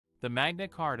The Magna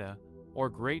Carta, or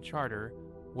Great Charter,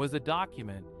 was a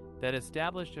document that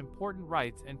established important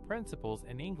rights and principles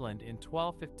in England in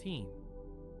 1215.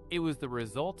 It was the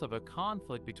result of a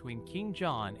conflict between King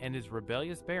John and his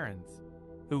rebellious barons,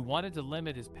 who wanted to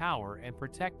limit his power and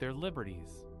protect their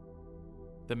liberties.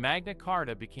 The Magna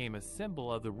Carta became a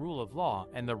symbol of the rule of law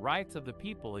and the rights of the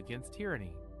people against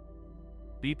tyranny.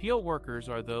 BPO workers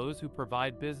are those who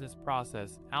provide business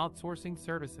process outsourcing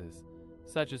services,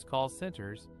 such as call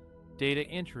centers, data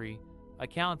entry,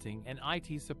 accounting, and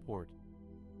IT support.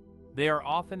 They are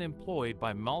often employed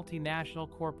by multinational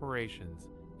corporations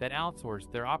that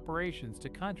outsource their operations to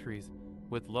countries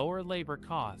with lower labor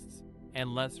costs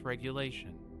and less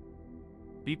regulation.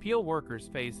 BPO workers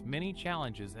face many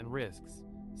challenges and risks,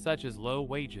 such as low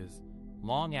wages,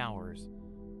 long hours,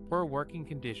 poor working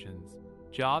conditions,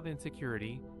 job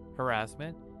insecurity,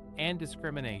 harassment, and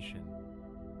discrimination.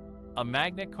 A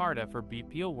Magna Carta for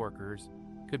BPO workers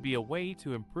could be a way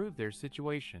to improve their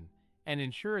situation and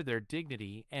ensure their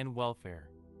dignity and welfare.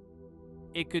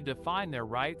 It could define their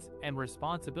rights and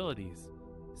responsibilities,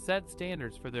 set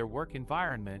standards for their work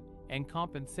environment and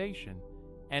compensation,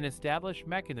 and establish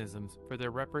mechanisms for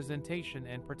their representation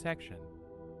and protection.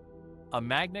 A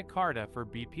Magna Carta for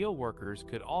BPO workers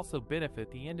could also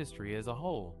benefit the industry as a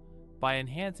whole by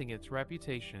enhancing its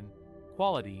reputation,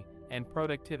 quality, and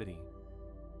productivity.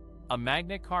 A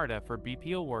Magna Carta for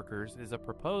BPO workers is a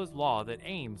proposed law that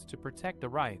aims to protect the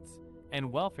rights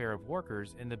and welfare of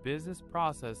workers in the business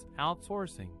process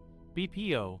outsourcing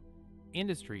 (BPO)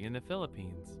 industry in the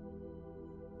Philippines.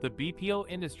 The BPO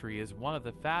industry is one of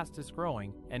the fastest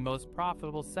growing and most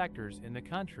profitable sectors in the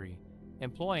country,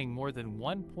 employing more than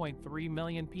 1.3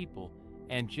 million people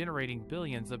and generating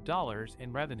billions of dollars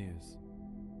in revenues.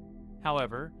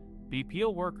 However,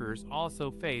 BPO workers also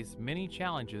face many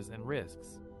challenges and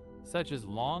risks, such as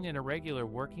long and irregular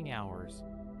working hours,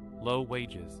 low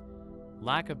wages,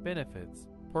 lack of benefits,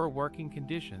 poor working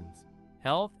conditions,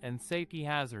 health and safety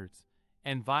hazards,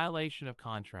 and violation of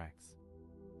contracts.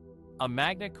 A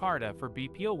Magna Carta for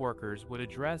BPO workers would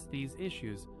address these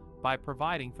issues by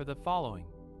providing for the following: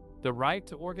 the right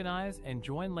to organize and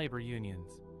join labor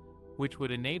unions, which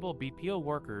would enable BPO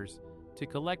workers to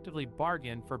collectively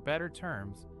bargain for better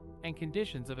terms and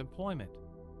conditions of employment;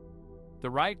 the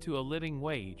right to a living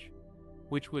wage,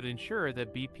 which would ensure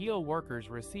that BPO workers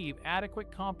receive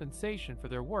adequate compensation for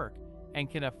their work and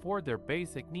can afford their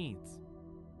basic needs;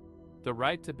 the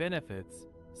right to benefits,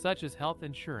 such as health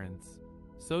insurance,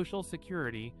 Social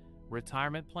Security,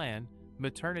 retirement plan,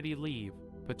 maternity leave,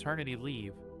 paternity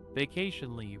leave,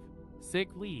 vacation leave, sick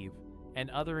leave, and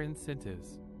other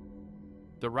incentives;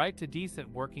 the right to decent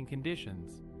working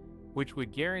conditions, which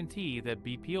would guarantee that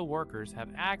BPO workers have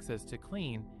access to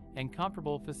clean and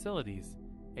comfortable facilities,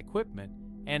 equipment,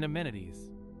 and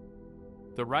amenities;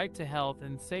 the right to health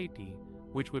and safety,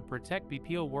 which would protect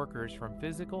BPO workers from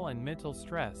physical and mental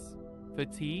stress,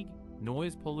 fatigue,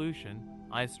 noise pollution,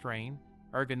 eye strain,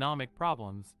 ergonomic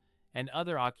problems, and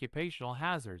other occupational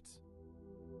hazards;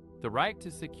 the right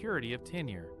to security of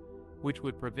tenure, which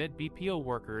would prevent BPO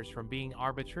workers from being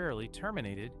arbitrarily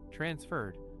terminated,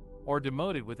 transferred, or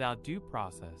demoted without due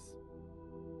process;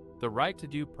 the right to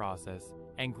due process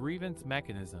and grievance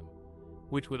mechanism,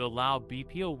 which would allow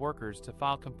BPO workers to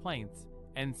file complaints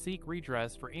and seek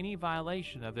redress for any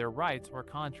violation of their rights or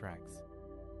contracts;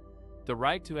 the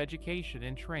right to education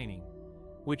and training,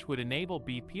 which would enable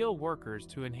BPO workers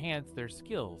to enhance their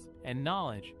skills and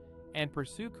knowledge and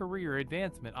pursue career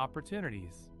advancement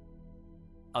opportunities.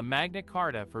 A Magna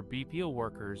Carta for BPO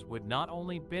workers would not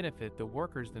only benefit the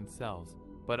workers themselves,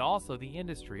 but also the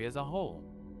industry as a whole.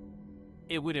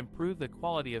 It would improve the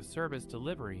quality of service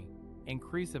delivery,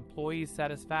 increase employee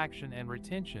satisfaction and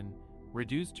retention,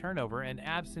 reduce turnover and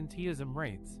absenteeism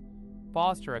rates,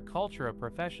 foster a culture of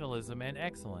professionalism and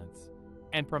excellence,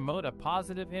 and promote a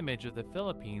positive image of the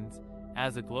Philippines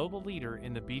as a global leader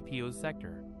in the BPO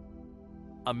sector.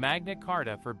 A Magna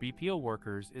Carta for BPO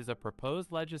workers is a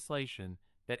proposed legislation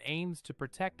that aims to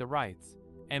protect the rights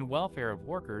and welfare of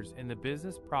workers in the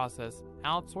business process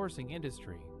outsourcing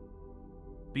industry.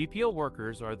 BPO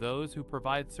workers are those who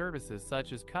provide services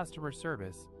such as customer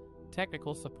service,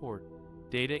 technical support,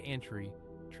 data entry,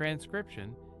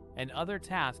 transcription, and other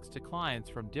tasks to clients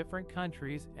from different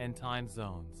countries and time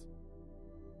zones.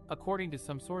 According to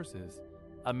some sources,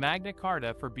 a Magna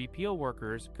Carta for BPO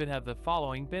workers could have the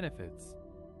following benefits.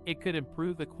 It could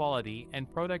improve the quality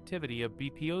and productivity of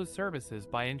BPO services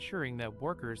by ensuring that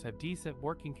workers have decent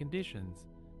working conditions,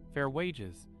 fair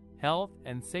wages, health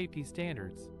and safety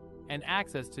standards, and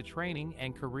access to training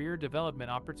and career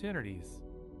development opportunities.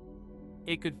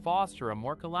 It could foster a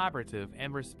more collaborative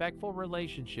and respectful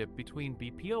relationship between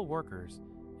BPO workers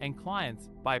and clients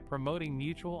by promoting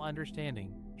mutual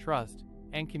understanding, trust,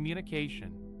 and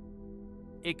communication.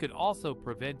 It could also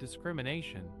prevent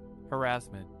discrimination,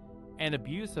 harassment, and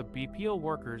abuse of BPO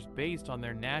workers based on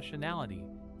their nationality,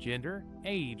 gender,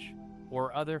 age,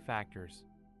 or other factors.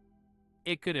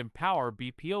 It could empower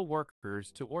BPO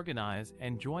workers to organize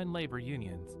and join labor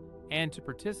unions and to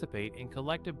participate in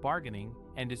collective bargaining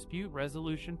and dispute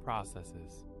resolution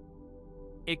processes.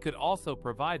 It could also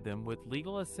provide them with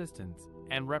legal assistance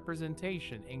and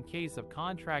representation in case of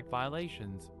contract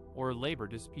violations or labor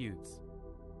disputes.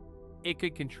 It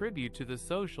could contribute to the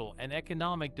social and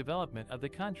economic development of the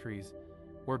countries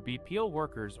where BPO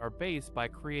workers are based by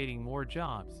creating more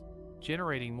jobs,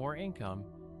 generating more income,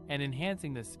 and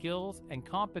enhancing the skills and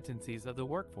competencies of the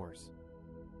workforce.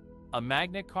 A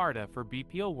Magna Carta for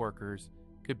BPO workers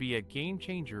could be a game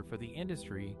changer for the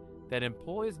industry that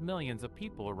employs millions of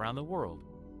people around the world.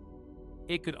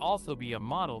 It could also be a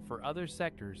model for other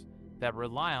sectors that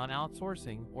rely on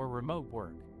outsourcing or remote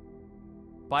work.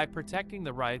 By protecting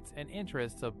the rights and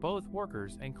interests of both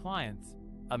workers and clients,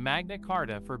 a Magna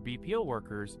Carta for BPO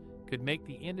workers could make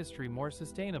the industry more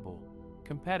sustainable,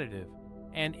 competitive,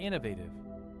 and innovative.